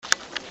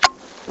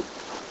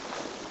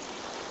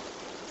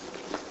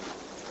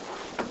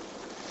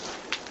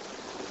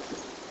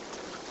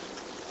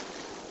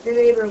Then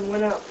Abram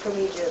went up from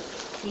Egypt,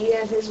 he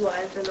and his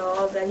wife and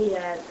all that he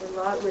had, and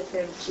Lot with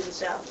him to the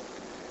south.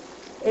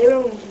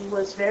 Abram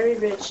was very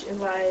rich in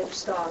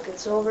livestock and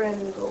silver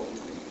and in gold.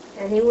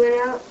 And he went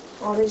out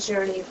on his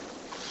journey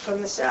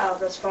from the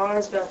south as far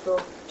as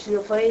Bethel, to the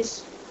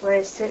place where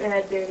his tent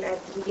had been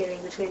at the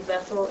beginning, between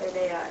Bethel and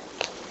Ai,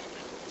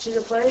 to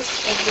the place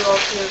of the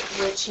altar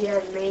which he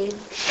had made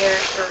there at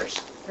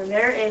first. And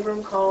there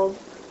Abram called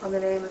on the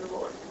name of the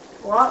Lord.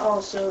 Lot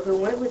also, who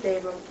went with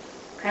Abram,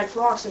 had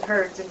flocks and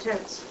herds and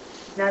tents.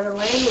 Now the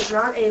land was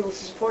not able to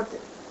support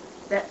them,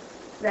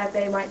 that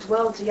they might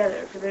dwell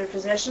together, for their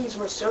possessions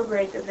were so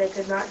great that they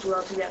could not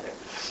dwell together.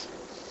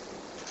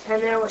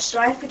 And there was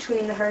strife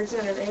between the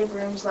herdsmen of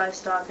Abram's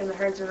livestock and the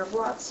herdsmen of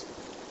Lot's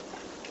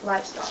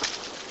livestock.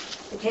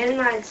 The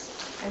Canaanites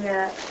and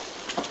the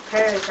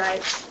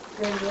Perizzites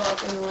then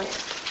dwelt in the land.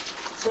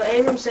 So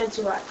Abram said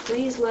to Lot,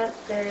 Please let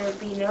there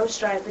be no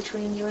strife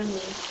between you and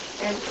me,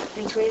 and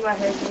between my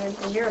herdsmen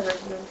and your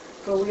herdsmen,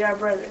 for we are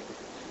brethren.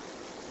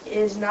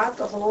 Is not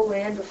the whole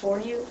land before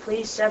you?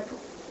 Please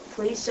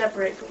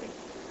separate from me.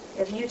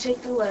 If you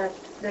take the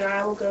left, then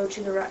I will go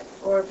to the right,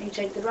 or if you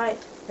take the right,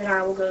 then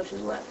I will go to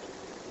the left.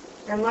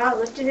 And Lot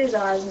lifted his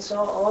eyes and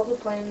saw all the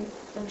plain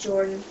of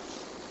Jordan,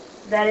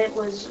 that it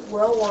was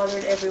well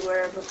watered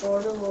everywhere,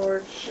 before the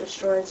Lord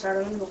destroyed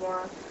Sodom and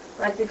Gomorrah,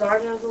 like the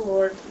garden of the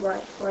Lord,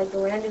 like the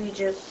land of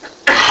Egypt,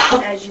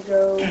 as you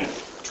go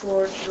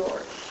toward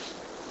Jordan.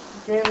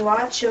 Then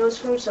Lot chose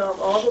for himself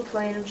all the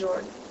plain of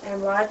Jordan,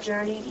 and Lot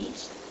journeyed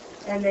east,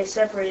 and they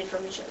separated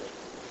from each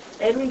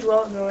other. Abram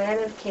dwelt in the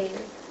land of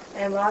Canaan,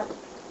 and Lot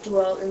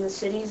dwelt in the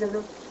cities of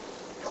the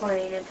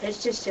plain, and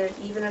pitched his tent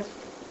even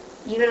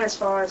as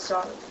far as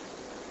Sodom.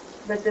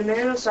 But the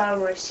men of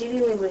Sodom were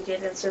exceedingly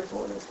wicked and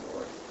sinful against the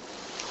Lord.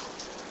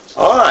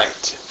 All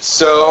right,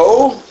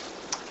 so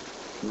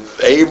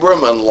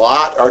Abram and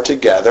Lot are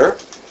together.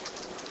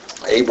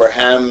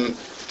 Abraham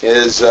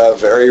is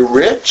very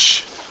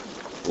rich.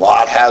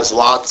 Lot has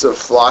lots of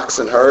flocks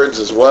and herds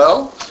as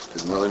well.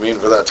 Didn't really mean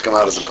for that to come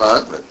out as a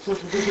pun, but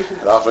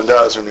it often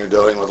does when you're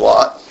dealing with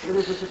Lot.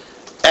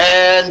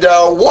 And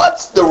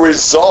what's the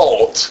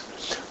result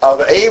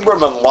of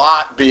Abram and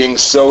Lot being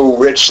so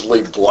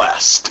richly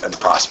blessed and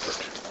prospered?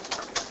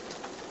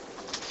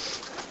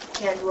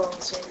 Can't dwell in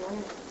the same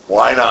land.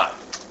 Why not?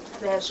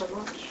 They have so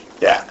much.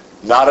 Yeah,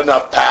 not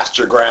enough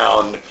pasture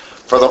ground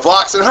for the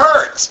flocks and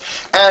herds.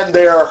 And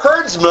their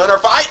herdsmen are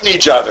fighting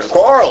each other and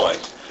quarreling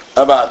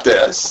about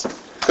this.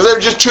 Because there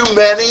are just too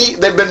many.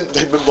 They've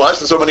been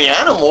blessed with so many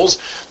animals,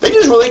 they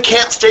just really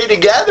can't stay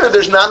together.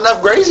 There's not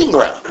enough grazing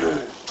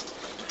ground.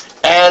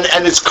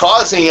 And it's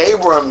causing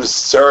Abram's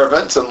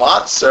servants and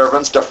Lot's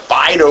servants to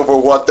fight over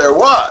what there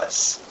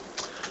was.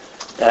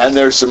 And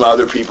there's some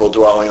other people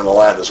dwelling in the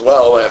land as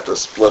well. They have to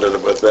split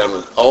it with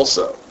them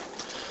also.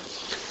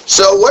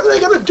 So what are they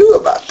going to do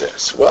about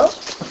this? Well,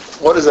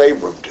 what does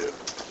Abram do?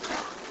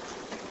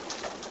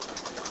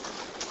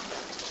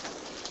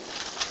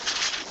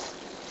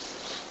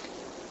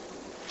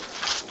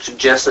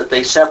 Suggests that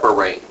they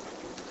separate,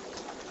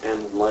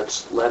 and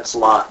let's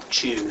Lot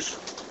choose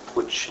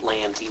which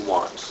land he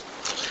wants.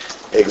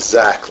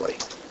 Exactly.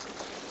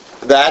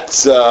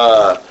 That's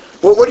well,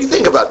 what do you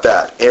think about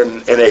that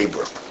in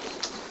Abram?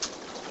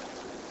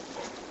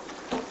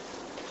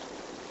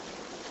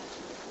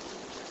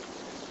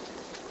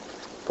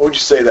 What would you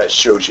say that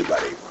shows you about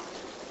Abram?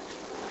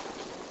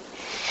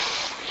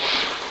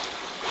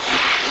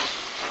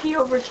 He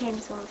overcame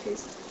some of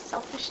his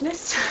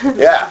selfishness.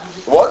 Yeah,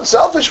 wasn't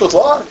selfish with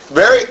Lot.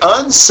 Very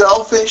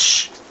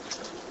unselfish,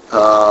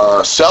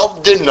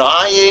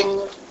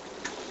 self-denying,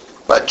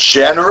 but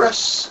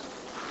generous.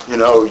 You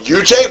know,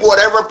 you take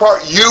whatever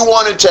part you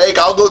want to take,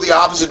 I'll go the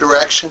opposite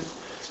direction.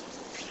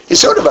 He's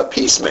sort of a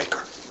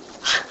peacemaker.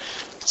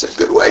 It's a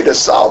good way to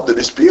solve the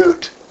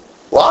dispute.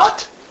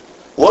 Lot,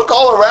 look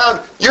all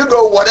around. You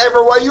go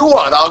whatever way you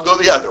want, I'll go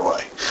the other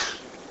way.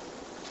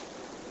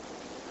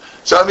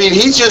 So, I mean,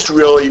 he's just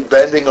really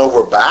bending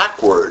over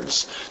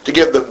backwards to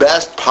give the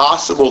best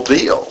possible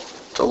deal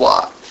to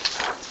Lot.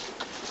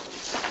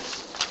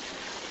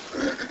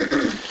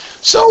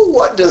 So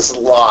what does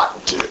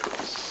Lot do?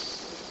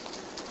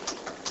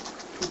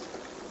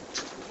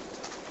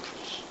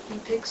 He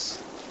picks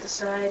the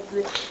side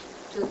with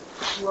the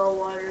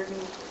well-watered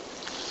and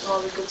all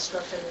the good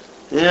stuff in it.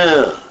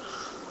 Yeah.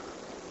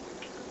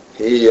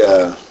 He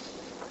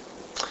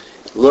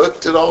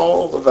looked at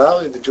all the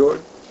valley of the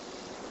Jordan.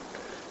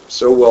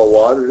 So well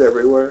watered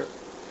everywhere.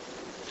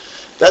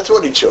 That's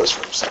what he chose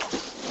for himself.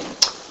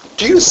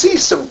 Do you see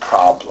some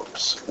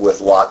problems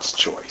with Lot's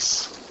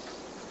choice?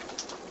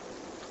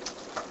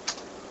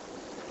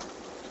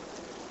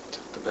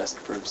 Took the best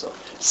for himself.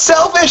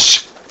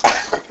 Selfish!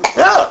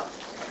 Yeah.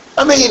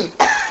 I mean,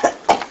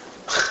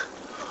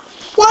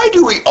 why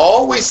do we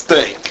always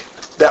think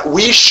that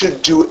we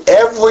should do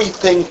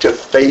everything to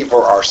favor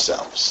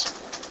ourselves?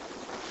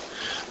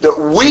 That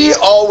we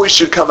always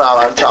should come out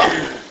on top?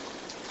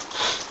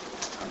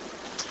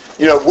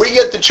 You know, if we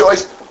get the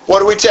choice, what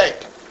do we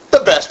take?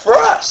 The best for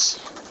us.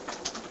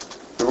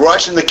 The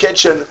rush in the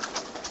kitchen,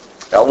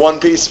 Got one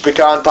piece of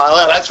pecan pie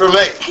left, that's for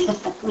me.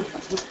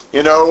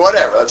 You know,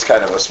 whatever. That's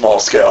kind of a small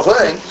scale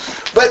thing.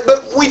 But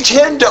we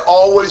tend to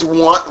always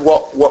want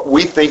what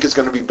we think is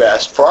going to be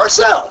best for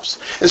ourselves.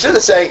 Instead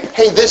of saying,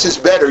 hey, this is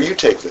better, you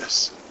take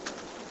this.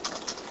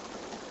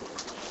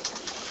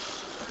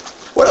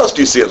 What else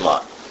do you see in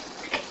Lot?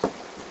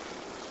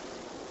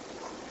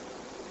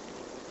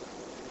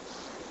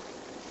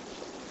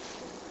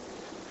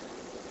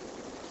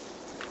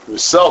 He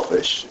was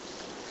selfish.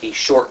 He's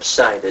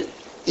short-sighted.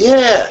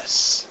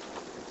 Yes.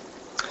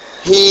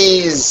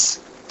 He's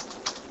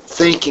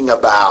thinking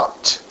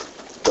about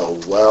the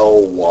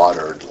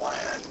well-watered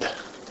land.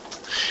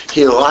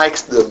 He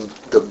likes the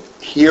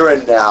here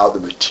and now, the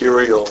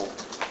material.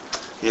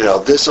 You know,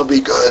 this will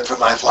be good for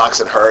my flocks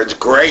and herds.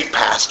 Great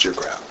pasture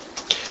ground.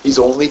 He's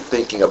only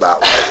thinking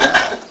about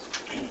right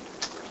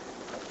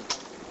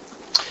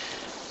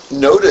now.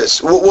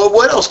 Notice,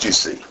 what else do you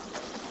see?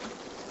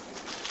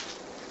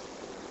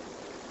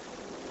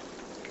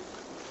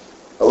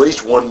 At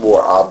least one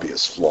more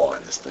obvious flaw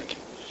in his thinking.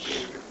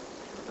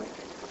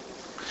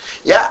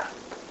 Yeah.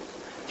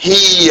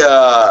 He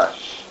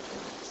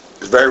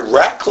is very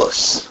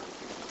reckless.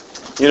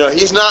 You know,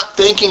 he's not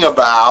thinking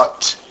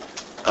about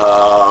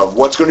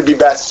what's going to be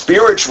best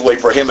spiritually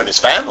for him and his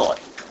family.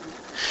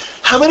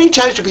 How many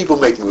times do people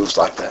make moves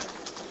like that?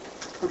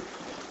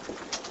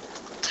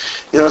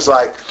 You know, it's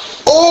like,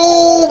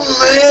 oh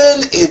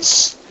man,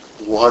 it's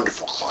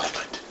wonderful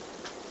climate.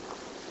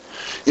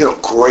 You know,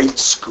 great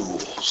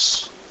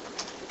schools.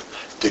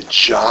 The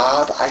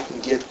job I can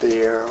get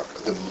there,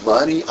 the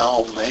money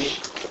I'll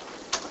make,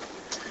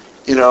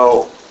 you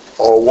know,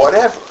 or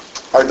whatever.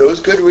 Are those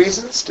good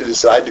reasons to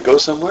decide to go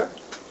somewhere?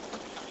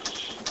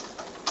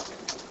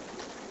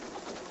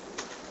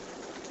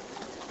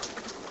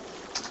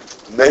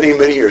 Many,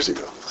 many years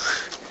ago,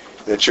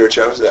 in the church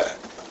I was at,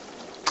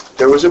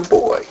 there was a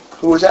boy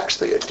who was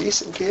actually a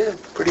decent kid,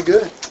 pretty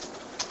good,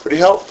 pretty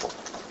helpful.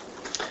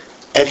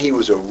 And he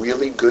was a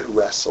really good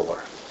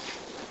wrestler.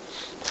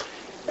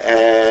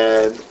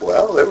 And,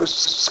 well, there was a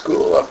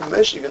school up in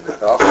Michigan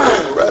that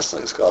offered him a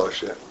wrestling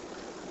scholarship.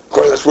 Of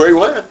course, that's where he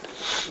went.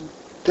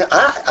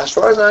 As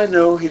far as I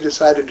know, he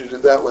decided to do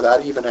that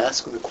without even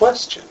asking the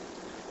question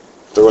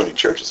if there were any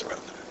churches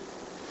around there.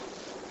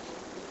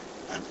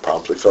 And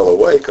promptly fell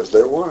away because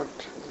there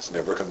weren't. He's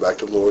never come back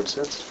to the Lord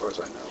since, as far as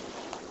I know.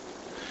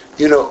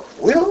 You know,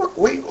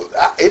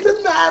 it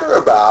doesn't matter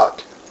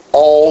about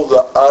all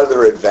the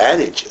other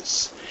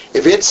advantages.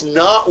 If it's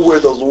not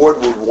where the Lord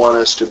would want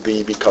us to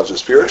be because of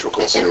spiritual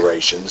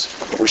considerations,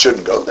 we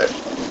shouldn't go there.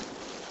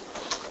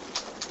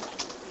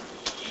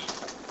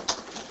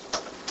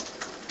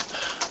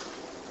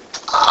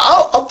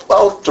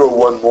 I'll throw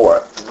one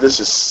more. This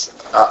is,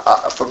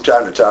 from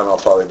time to time, I'll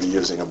probably be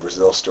using a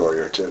Brazil story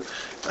or two.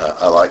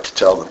 I like to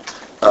tell them.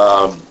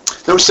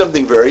 There was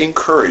something very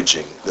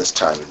encouraging this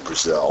time in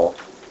Brazil,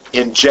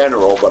 in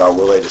general, but I'll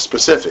relate a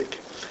specific.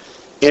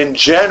 In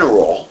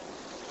general,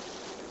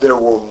 there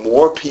were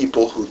more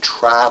people who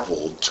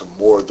traveled to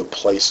more of the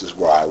places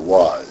where I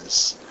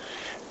was,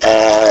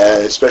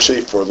 and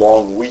especially for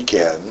long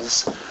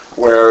weekends,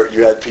 where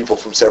you had people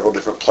from several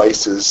different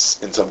places,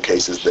 in some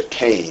cases, that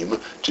came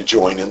to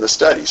join in the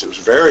studies. It was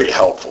very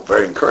helpful,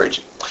 very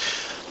encouraging.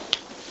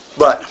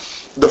 But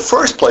the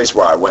first place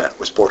where I went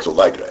was Porto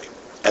Alegre,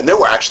 and there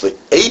were actually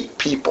 8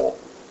 people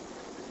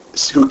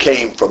who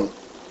came from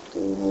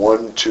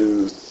 1,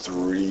 2,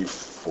 3,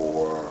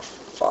 4,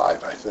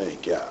 5, I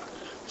think,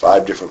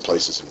 5 different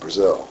places in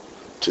Brazil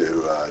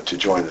to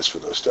join us for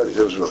those studies.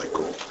 It was really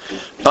cool.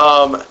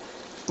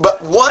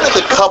 But one of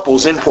the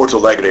couples in Porto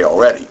Alegre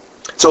already,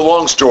 it's a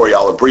long story,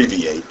 I'll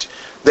abbreviate.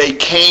 They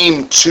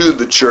came to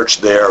the church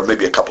there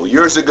maybe a couple of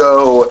years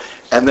ago,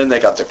 and then they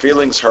got their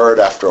feelings hurt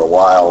after a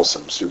while,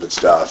 some stupid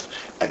stuff,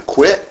 and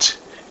quit.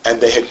 And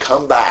they had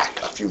come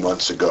back a few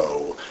months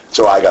ago.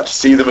 So I got to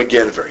see them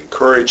again, very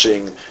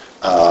encouraging,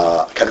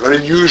 kind of an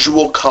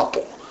unusual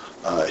couple.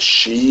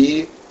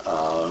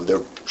 They're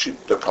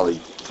probably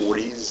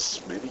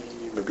 40s,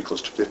 maybe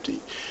close to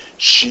 50.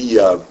 She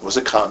was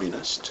a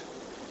communist,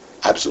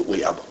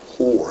 absolutely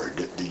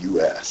abhorred the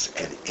U.S.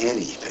 and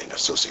anything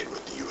associated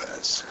with the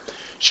U.S.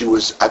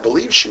 I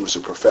believe she was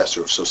a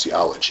professor of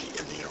sociology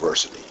in the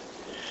university,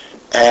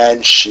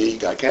 and she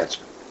got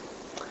cancer.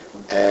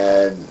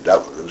 And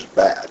it was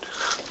bad,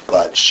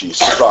 but she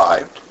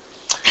survived,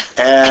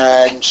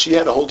 and she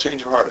had a whole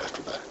change of heart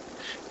after that.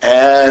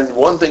 And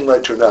one thing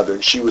led to another,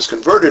 and she was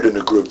converted in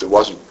a group that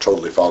wasn't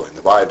totally following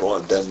the Bible,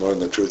 and then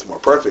learned the truth more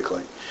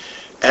perfectly.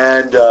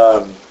 And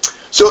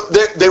so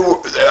they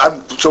were.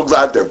 I'm so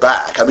glad they're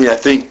back. I mean, I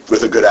think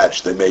with a good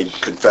attitude, they made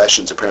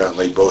confessions.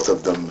 Apparently, both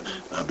of them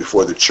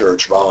before the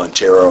church,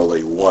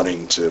 voluntarily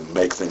wanting to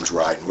make things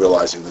right and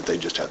realizing that they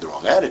just had the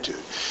wrong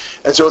attitude.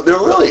 And so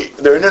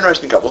they're an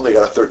interesting couple. They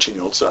got a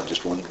 13-year-old son,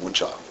 just one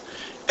child,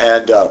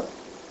 and.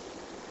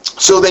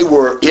 So they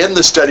were in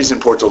the studies in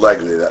Porto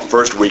Alegre that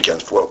first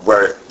weekend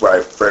where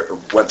I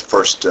went the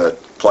first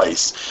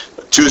place.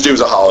 Tuesday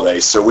was a holiday,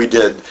 so we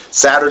did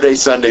Saturday,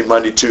 Sunday,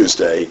 Monday,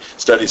 Tuesday,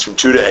 studies from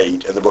 2 to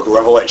 8 in the book of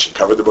Revelation,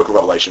 covered the book of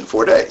Revelation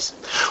 4 days.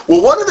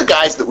 Well, one of the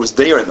guys that was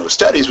there in those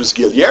studies was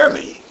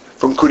Guilherme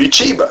from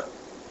Curitiba.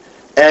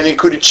 And in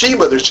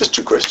Curitiba, there's just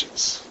 2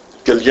 Christians.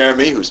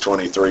 Guilherme, who's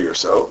 23 or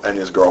so, and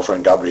his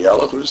girlfriend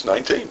Gabriela, who's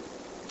 19.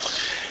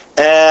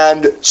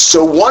 And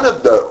so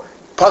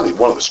probably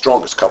one of the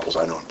strongest couples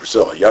I know in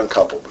Brazil, a young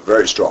couple, but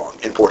very strong,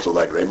 in Porto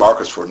Alegre,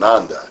 Marcos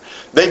Fernanda.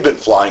 They've been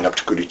flying up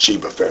to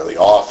Curitiba fairly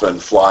often,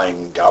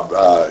 flying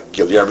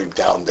Guilherme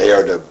down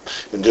there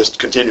and just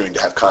continuing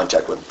to have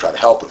contact with him, try to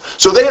help him.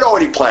 So they had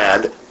already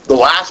planned. The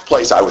last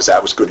place I was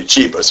at was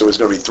Curitiba, so it was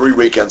going to be 3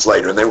 weekends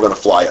later, and they were going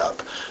to fly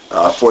up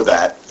for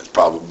that. It's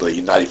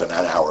probably not even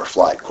an hour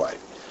flight quite.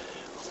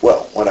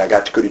 Well, when I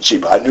got to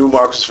Curitiba, I knew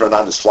Marcos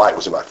Fernanda's flight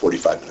was about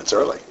 45 minutes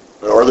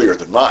earlier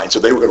than mine, so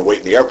they were going to wait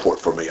in the airport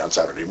for me on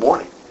Saturday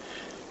morning.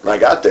 When I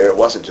got there, it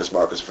wasn't just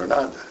Marcos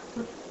Fernanda.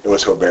 It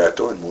was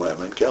Roberto and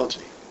Moema and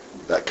Kelji,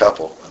 that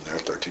couple, and their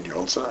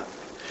 13-year-old son.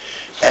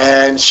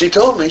 And she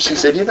told me, she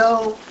said,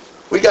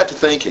 we got to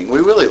thinking, we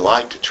really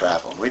like to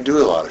travel, and we do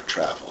a lot of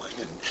traveling,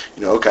 and,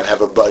 kind of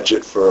have a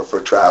budget for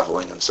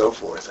traveling and so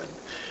forth.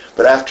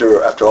 But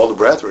after all the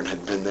brethren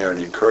had been there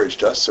and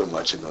encouraged us so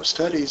much in those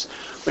studies,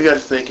 we got to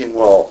thinking,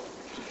 well,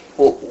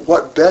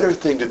 what better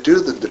thing to do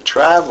than to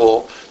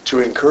travel to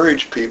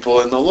encourage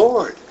people in the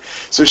Lord?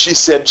 So she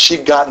said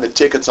she'd gotten the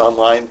tickets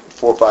online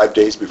 4 or 5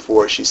 days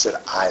before. She said,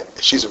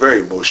 she's a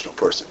very emotional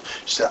person.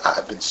 She said,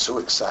 I've been so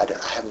excited,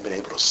 I haven't been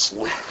able to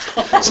sleep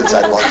since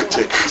I bought the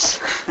tickets.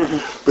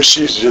 But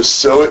she's just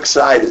so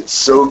excited,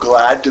 so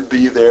glad to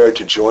be there,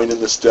 to join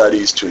in the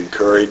studies, to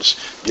encourage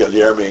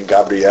Guilherme and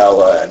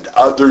Gabriela and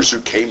others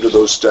who came to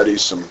those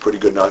studies, some pretty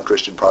good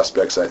non-Christian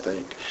prospects, I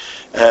think.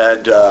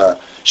 And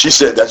she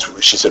said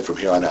from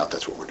here on out,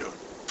 that's what we're doing.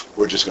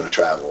 We're just going to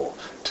travel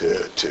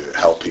to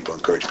help people,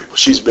 encourage people.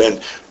 She's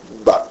been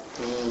about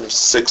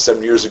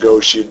 6-7 years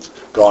ago. She'd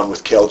gone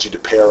with Kelji to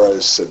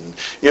Paris and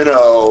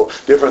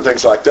different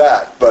things like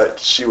that. But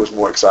she was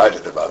more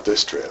excited about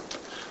this trip.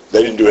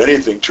 They didn't do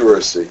anything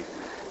touristy.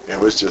 It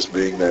was just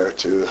being there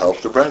to help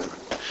the brethren.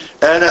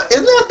 And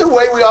isn't that the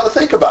way we ought to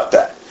think about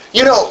that?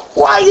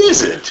 Why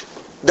is it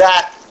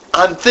that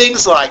on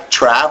things like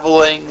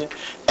traveling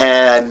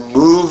and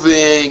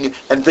moving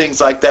and things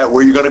like that,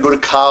 where you're going to go to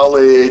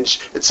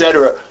college,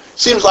 etc.,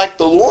 seems like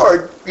the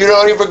Lord, you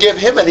don't even give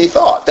him any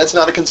thought. That's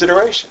not a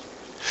consideration.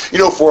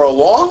 For a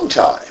long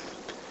time,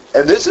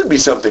 and this would be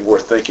something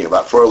worth thinking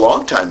about, for a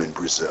long time in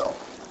Brazil,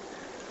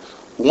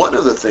 one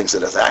of the things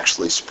that has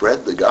actually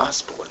spread the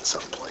gospel in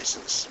some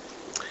places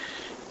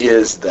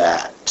is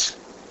that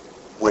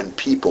when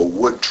people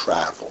would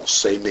travel,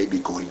 say maybe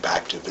going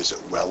back to visit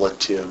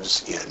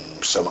relatives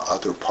in some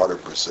other part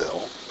of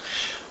Brazil,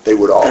 they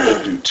would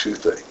often do 2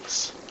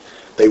 things.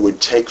 They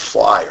would take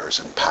flyers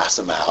and pass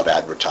them out,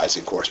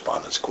 advertising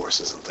correspondence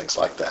courses and things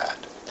like that.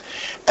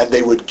 And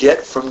they would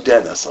get from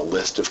Dennis a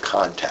list of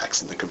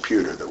contacts in the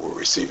computer that were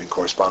receiving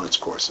correspondence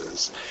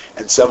courses.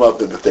 And some of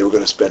them, if they were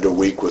going to spend a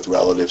week with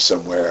relatives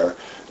somewhere,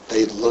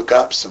 they'd look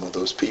up some of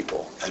those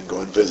people and go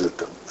and visit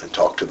them and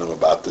talk to them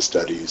about the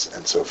studies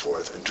and so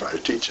forth and try to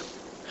teach them.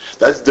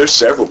 There's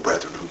several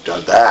brethren who've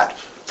done that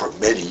for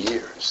many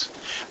years.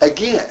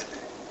 Again,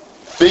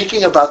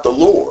 thinking about the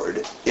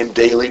Lord in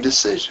daily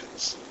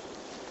decisions.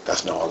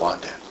 That's Noah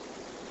London.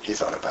 He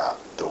thought about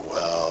the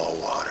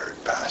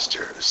well-watered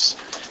pastures.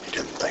 He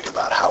didn't think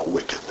about how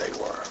wicked they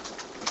were.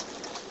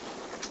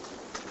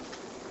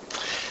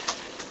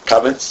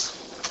 Comments?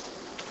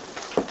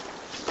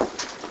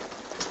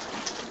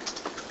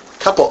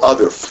 Couple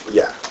other,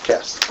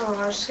 Cass.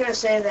 I was just going to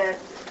say that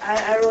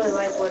I really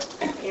like what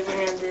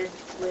Abraham did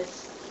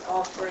with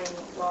offering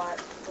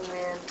Lot the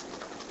land,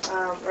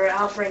 or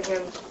offering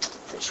him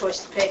the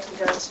choice to pick,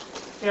 because,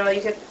 you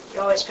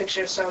always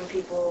picture some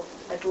people,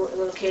 like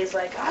little kids,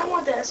 like, I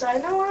want that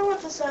side, no, I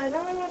want this side, no,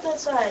 I want that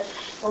side,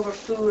 over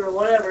food or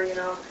whatever, and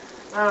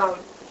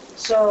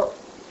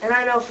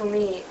I know for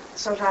me,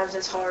 sometimes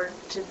it's hard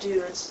to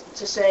do. It's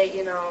to say,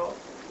 you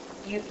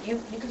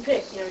can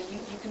pick, you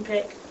can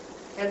pick.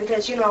 And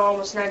because,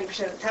 almost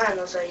 90% of the time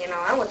they'll say,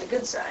 I want the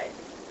good side,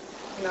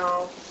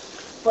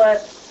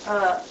 But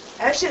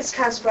actually it's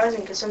kind of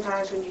surprising, because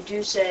sometimes when you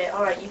do say,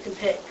 all right, you can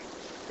pick,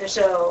 they're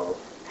so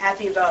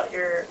happy about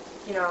your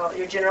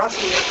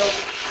generosity that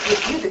they'll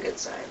give you the good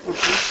side.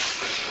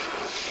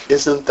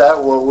 Isn't that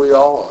what we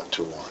all ought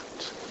to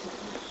want?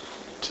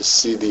 To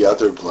see the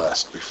other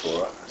blessed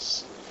before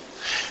us.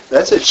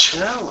 That's a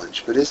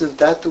challenge, but isn't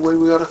that the way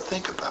we ought to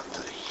think about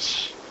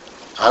things?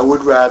 I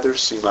would rather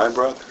see my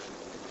brother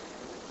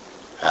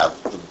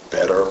have the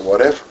better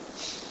whatever.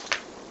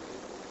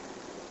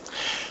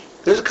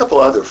 There's a couple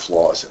other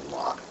flaws in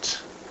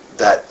Lot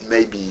that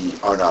maybe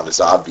are not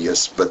as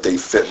obvious, but they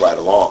fit right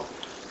along.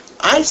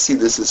 I see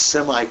this as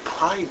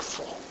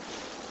semi-prideful.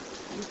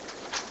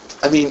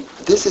 I mean,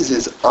 this is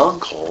his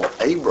uncle,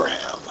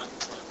 Abraham.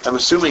 I'm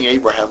assuming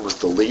Abraham was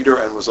the leader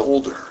and was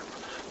older.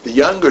 The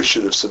younger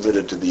should have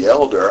submitted to the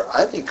elder.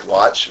 I think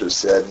Lot should have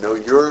said, no,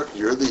 you're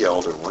the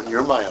elder one.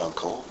 You're my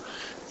uncle.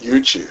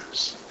 You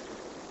choose.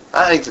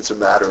 I think it's a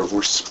matter of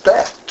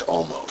respect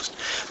almost.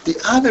 The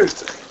other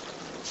thing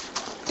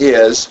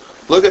is,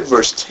 look at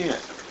verse 10.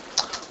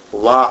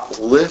 Lot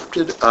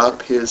lifted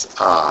up his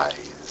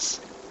eyes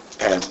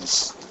and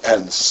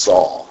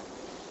saw.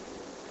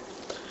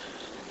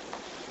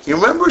 You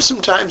remember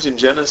sometimes in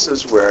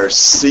Genesis where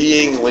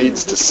seeing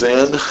leads to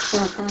sin?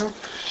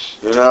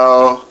 You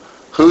know,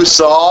 who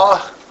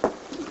saw?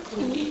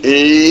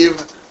 Eve.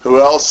 Who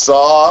else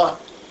saw?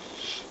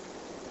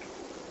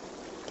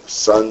 The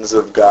sons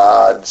of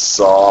God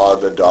saw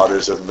the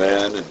daughters of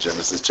men in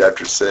Genesis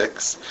chapter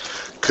 6.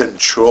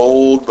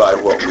 Controlled by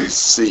what we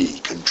see,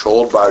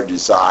 controlled by our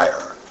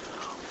desire.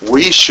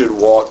 We should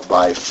walk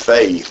by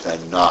faith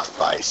and not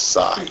by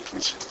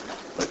sight.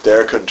 But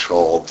they're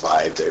controlled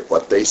by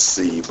what they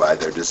see, by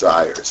their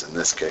desires. In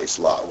this case,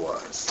 Lot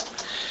was.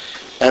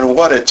 And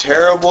what a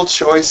terrible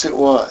choice it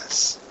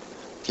was.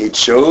 He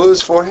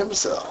chose for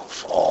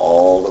himself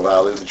all the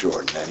valley of the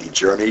Jordan, and he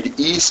journeyed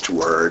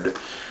eastward.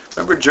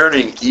 Remember,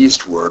 journeying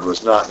eastward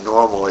was not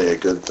normally a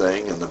good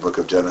thing in the book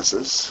of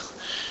Genesis.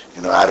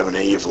 You know, Adam and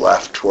Eve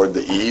left toward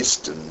the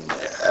east, and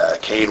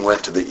Cain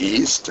went to the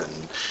east,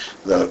 and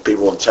the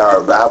people of the Tower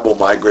of Babel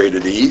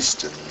migrated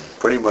east, and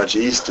pretty much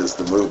east is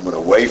the movement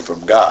away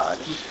from God.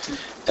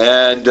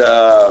 And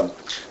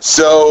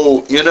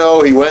so, you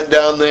know, he went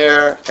down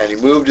there, and he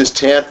moved his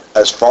tent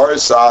as far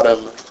as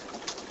Sodom,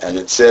 and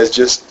it says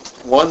just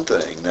one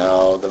thing.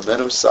 Now, the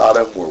men of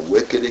Sodom were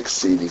wicked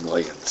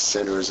exceedingly and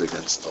sinners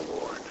against the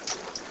Lord.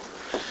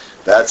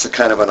 That's a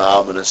kind of an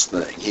ominous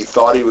thing. He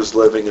thought he was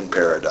living in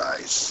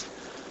paradise,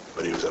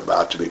 but he was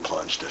about to be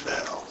plunged into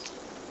hell.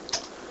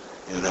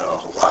 You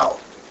know, wow.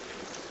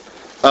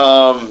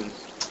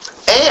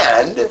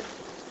 And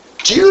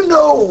do you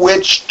know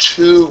which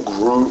two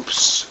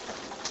groups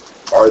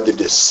are the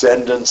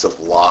descendants of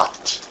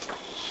Lot?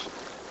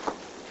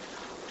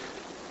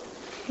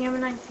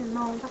 Ammonites and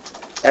Moab.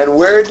 And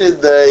where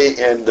did they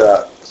end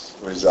up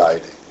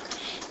residing?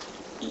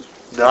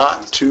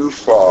 Not too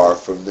far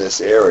from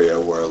this area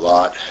where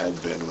Lot had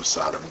been with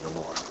Sodom and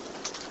Gomorrah.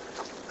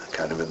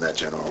 Kind of in that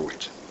general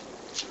region.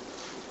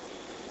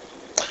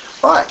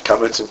 All right,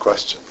 comments and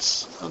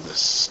questions on this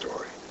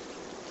story.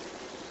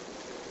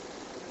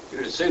 You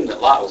would assume that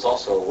Lot was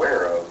also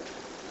aware of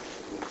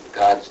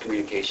God's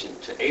communication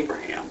to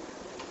Abraham.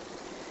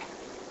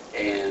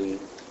 And,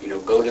 you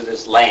know, go to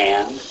this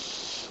land,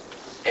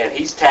 and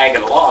he's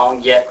tagging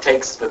along, yet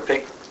takes the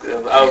pick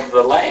of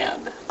the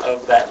land,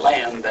 of that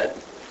land that,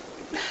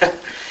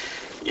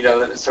 you know,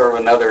 that's sort of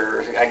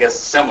another, I guess,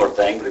 similar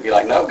thing. But it'd be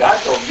like, no,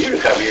 God told you to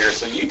come here,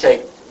 so you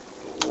take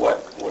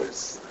what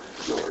is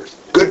yours.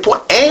 Good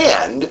point.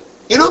 And,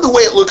 you know the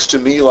way it looks to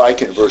me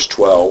like in verse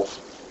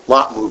 12?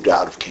 Lot moved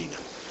out of Canaan.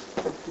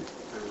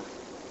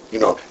 You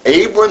know,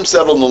 Abram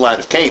settled in the land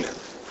of Canaan,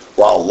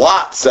 while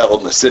Lot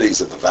settled in the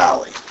cities of the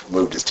valley,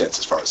 moved his tents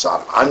as far as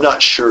Sodom. I'm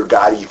not sure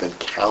God even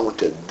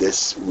counted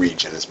this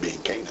region as being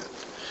Canaan.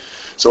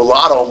 So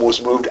Lot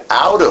almost moved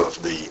out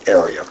of the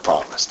area of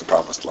promise, the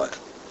promised land.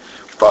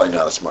 Probably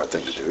not a smart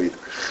thing to do either.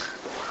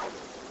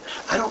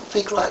 I don't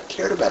think Lot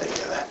cared about any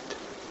of that.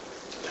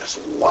 There's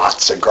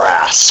lots of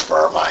grass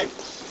for my,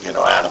 you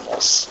know,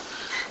 animals.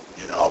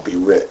 You know, I'll be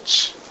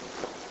rich.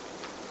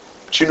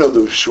 But you know,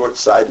 those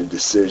short-sighted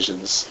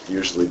decisions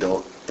usually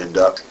don't end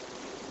up,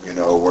 you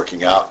know,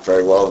 working out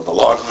very well in the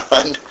long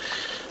run.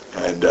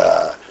 And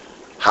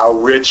how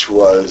rich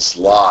was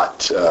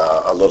Lot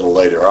a little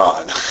later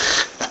on?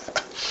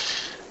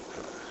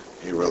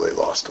 He really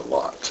lost a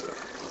lot.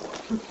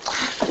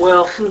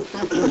 Well,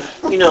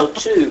 you know,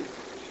 too,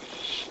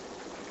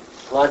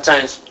 a lot of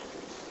times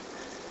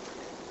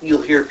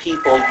you'll hear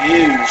people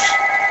use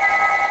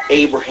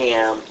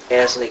Abraham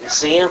as an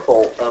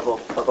example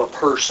of a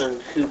person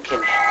who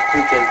can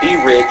be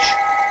rich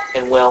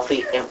and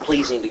wealthy and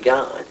pleasing to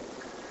God.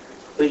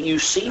 But you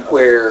see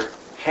where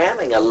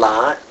having a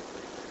lot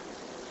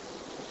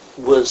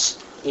was,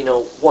 you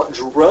know, what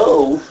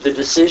drove the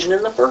decision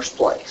in the first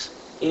place.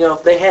 You know,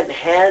 if they hadn't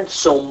had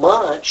so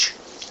much,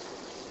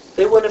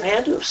 they wouldn't have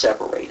had to have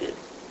separated.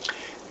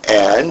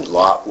 And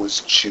Lot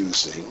was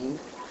choosing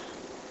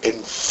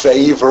in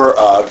favor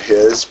of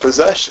his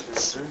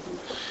possessions.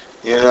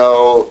 You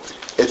know,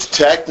 it's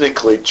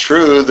technically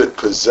true that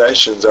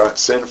possessions aren't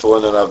sinful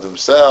in and of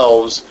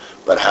themselves,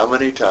 but how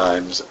many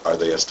times are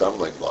they a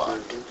stumbling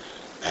block?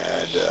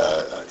 And,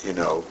 you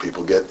know,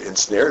 people get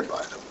ensnared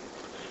by them.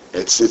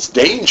 It's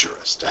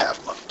dangerous to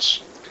have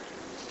much.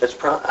 That's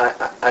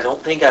I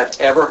don't think I've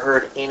ever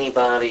heard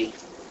anybody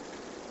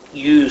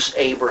use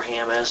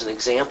Abraham as an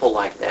example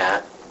like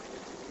that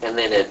and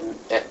then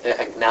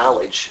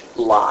acknowledge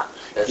Lot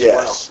as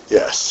well.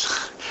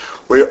 Yes.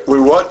 We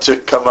want to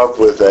come up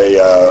with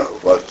a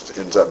what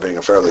ends up being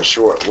a fairly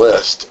short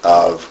list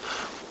of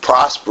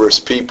prosperous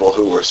people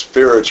who were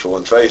spiritual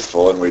and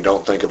faithful, and we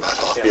don't think about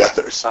all the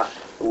others.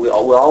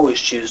 We'll always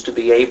choose to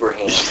be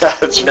Abraham. Yeah,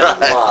 that's not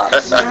right.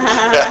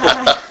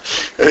 Lot.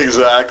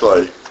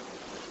 Exactly.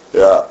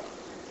 Yeah.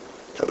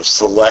 Kind of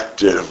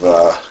selective,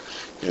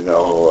 you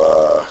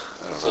know.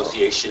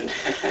 Association.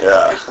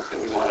 Yeah.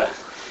 We want to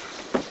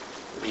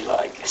would be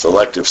like.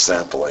 Selective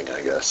sampling,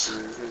 I guess.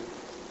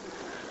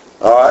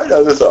 All right,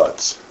 other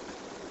thoughts?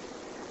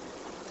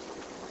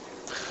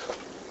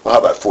 Well, how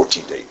about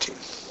 14 to 18?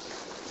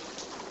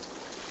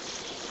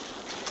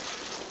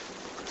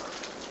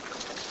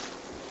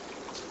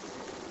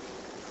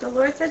 The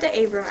Lord said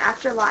to Abram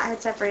after Lot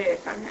had separated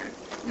from him,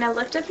 "Now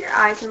lift up your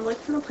eyes and look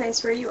from the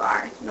place where you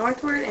are,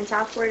 northward and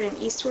southward and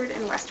eastward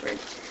and westward.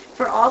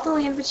 For all the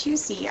land which you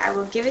see, I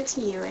will give it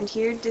to you and to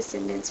your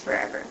descendants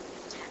forever.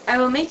 I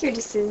will make your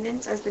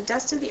descendants as the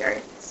dust of the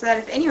earth, so that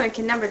if anyone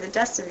can number the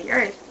dust of the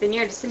earth, then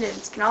your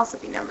descendants can also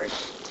be numbered.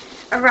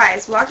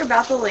 Arise, walk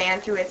about the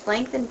land through its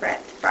length and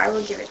breadth, for I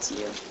will give it to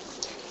you."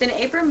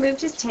 Then Abram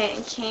moved his tent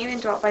and came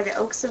and dwelt by the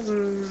oaks of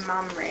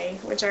Mamre,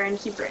 which are in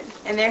Hebron,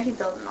 and there he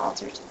built an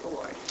altar to the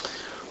Lord.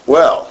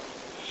 Well,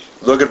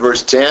 look at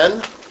verse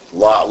 10.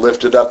 Lot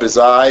lifted up his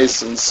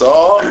eyes and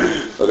saw.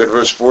 Look at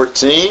verse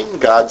 14.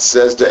 God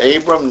says to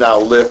Abram, now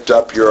lift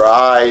up your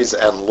eyes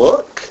and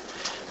look.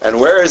 And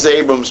where is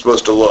Abram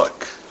supposed to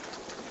look?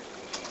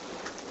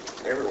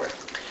 Everywhere.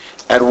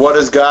 And what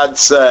does God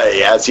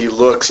say as he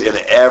looks in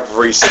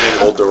every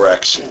single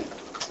direction?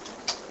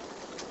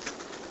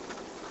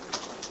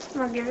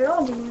 I'll give it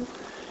all to you.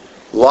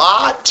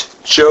 Lot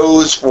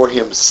chose for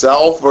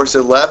himself, verse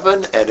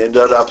 11, and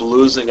ended up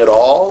losing it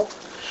all.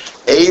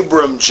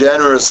 Abram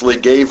generously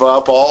gave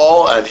up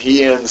all, and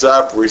he ends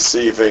up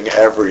receiving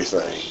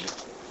everything.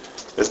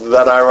 Isn't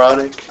that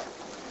ironic?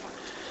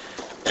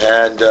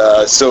 And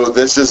so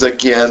this is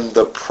again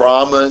the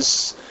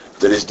promise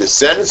that his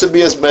descendants would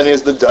be as many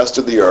as the dust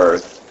of the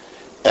earth,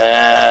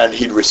 and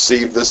he'd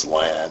receive this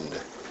land.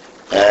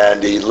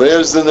 And he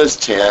lives in this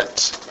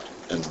tent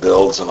and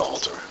builds an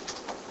altar.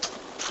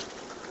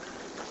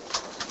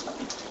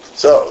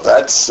 So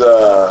that's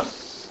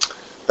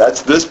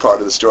this part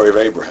of the story of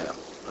Abraham.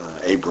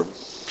 Abram,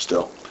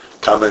 still.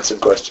 Comments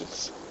and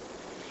questions?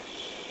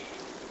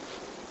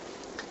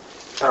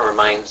 Kind of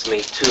reminds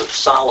me, too, of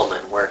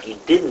Solomon, where he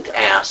didn't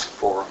ask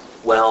for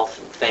wealth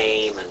and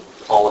fame and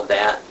all of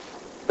that,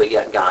 but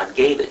yet God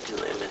gave it to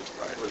him, and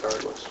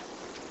regardless.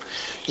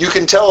 You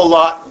can tell a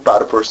lot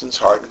about a person's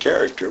heart and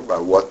character by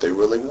what they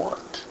really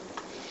want.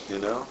 You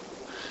know?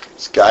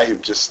 This guy who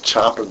just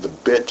chomping the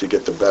bit to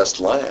get the best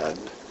land,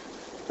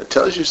 it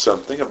tells you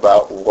something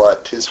about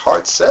what his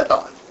heart's set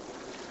on.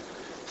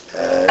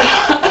 And,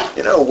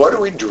 you know, what do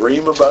we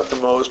dream about the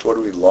most? What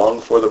do we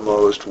long for the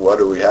most? What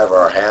do we have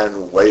our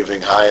hand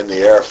waving high in the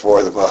air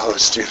for the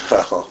most? You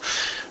know,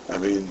 I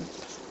mean,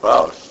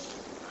 wow.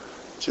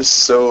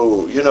 Just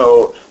so, you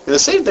know, the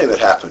same thing that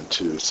happened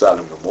to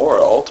Sodom and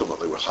Gomorrah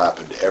ultimately will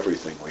happen to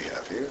everything we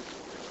have here.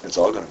 It's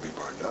all going to be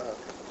burned up.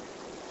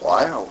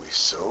 Why are we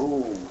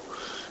so,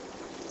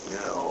 you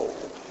know,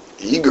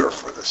 eager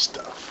for this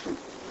stuff?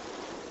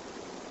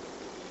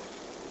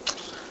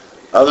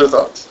 Other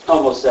thoughts?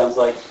 Almost sounds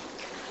like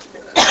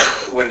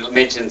when it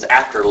mentions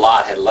after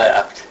Lot had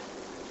left,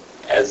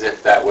 as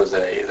if that was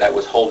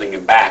holding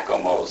him back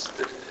almost.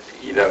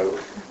 You know,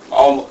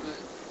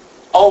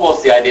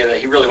 almost the idea that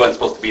he really wasn't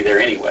supposed to be there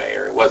anyway,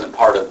 or it wasn't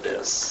part of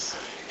this.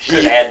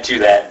 Could add to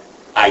that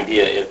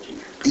idea if you.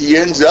 He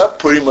ends up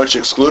pretty much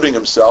excluding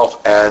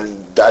himself,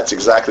 and that's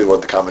exactly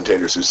what the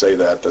commentators who say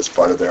that's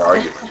part of their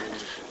argument.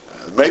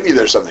 Maybe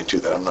there's something to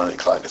that. I'm not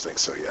inclined to think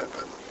so yet,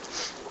 but.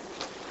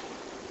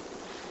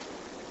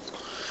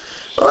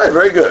 All right,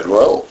 very good.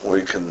 Well,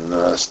 we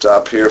can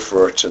stop here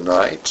for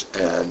tonight,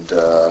 and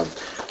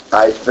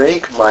I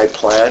think my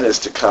plan is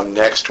to come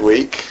next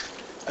week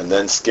and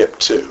then skip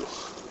 2,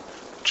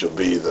 which will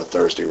be the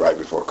Thursday right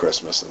before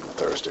Christmas and the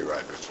Thursday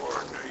right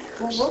before New Year's.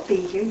 Well, we'll be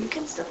here. You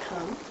can still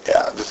come.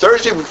 Yeah, the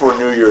Thursday before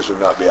New Year's would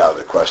not be out of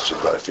the question,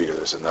 but I figure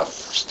there's enough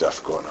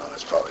stuff going on.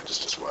 It's probably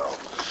just as well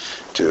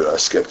to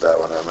skip that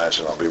one. I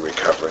imagine I'll be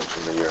recovering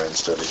from the year-end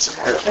studies.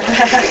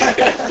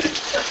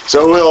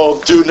 So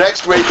we'll do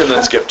next week and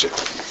then skip 2.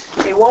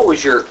 Hey, what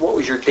was your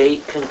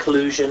date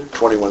conclusion?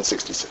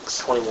 2166.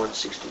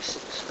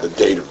 2166. The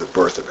date of the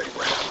birth of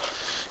Abraham.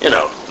 You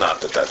know, not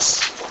that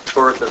that's...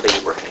 Birth of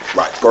Abraham.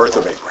 Right, birth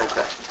of Abraham.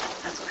 Okay.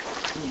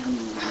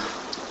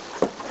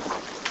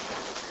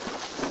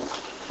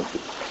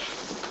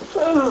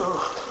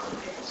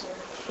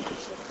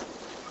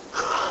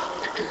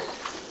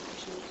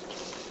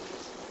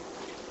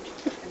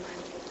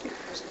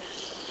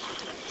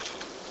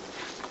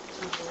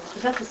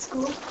 Is that the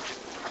school?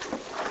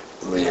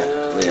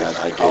 Leanne,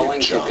 I Calling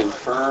gave to John.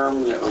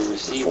 confirm that we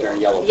received our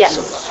yellow.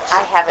 Yes,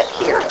 I have it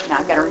here. Now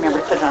I've got to remember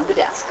to put it on the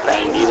desk.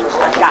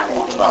 I've got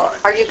it. All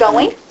right. Are you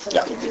going?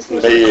 Yeah.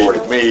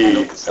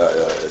 Me,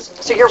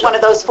 So you're one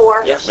of those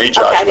 4? Yes. me, Okay,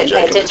 Joshua, I didn't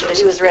pay Jacob, and attention to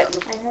who was Joseph.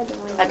 written. I had the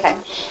one. Okay,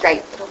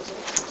 great.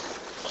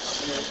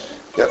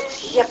 Yep.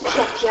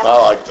 Yep.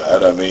 I like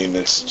that. I mean,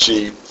 it's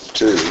cheap,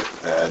 too.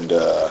 And,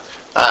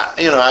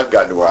 you know, I've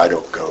gotten to where I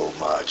don't go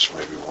much,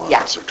 maybe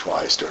once or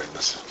twice during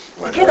this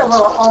winter. Get a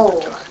little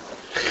old. Time.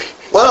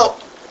 Well,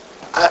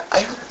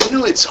 I you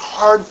know, it's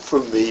hard for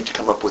me to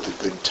come up with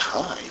a good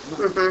time.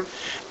 Mm-hmm.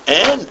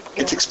 And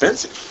it's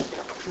expensive.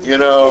 you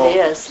know. It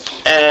is.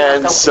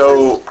 And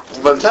so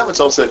by the time it's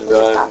all said and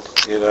done,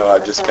 you know,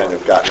 I've just kind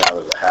of gotten out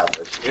of the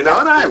habit. You know,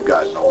 and I've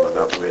gotten old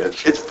enough with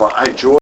it. It's fun. I enjoy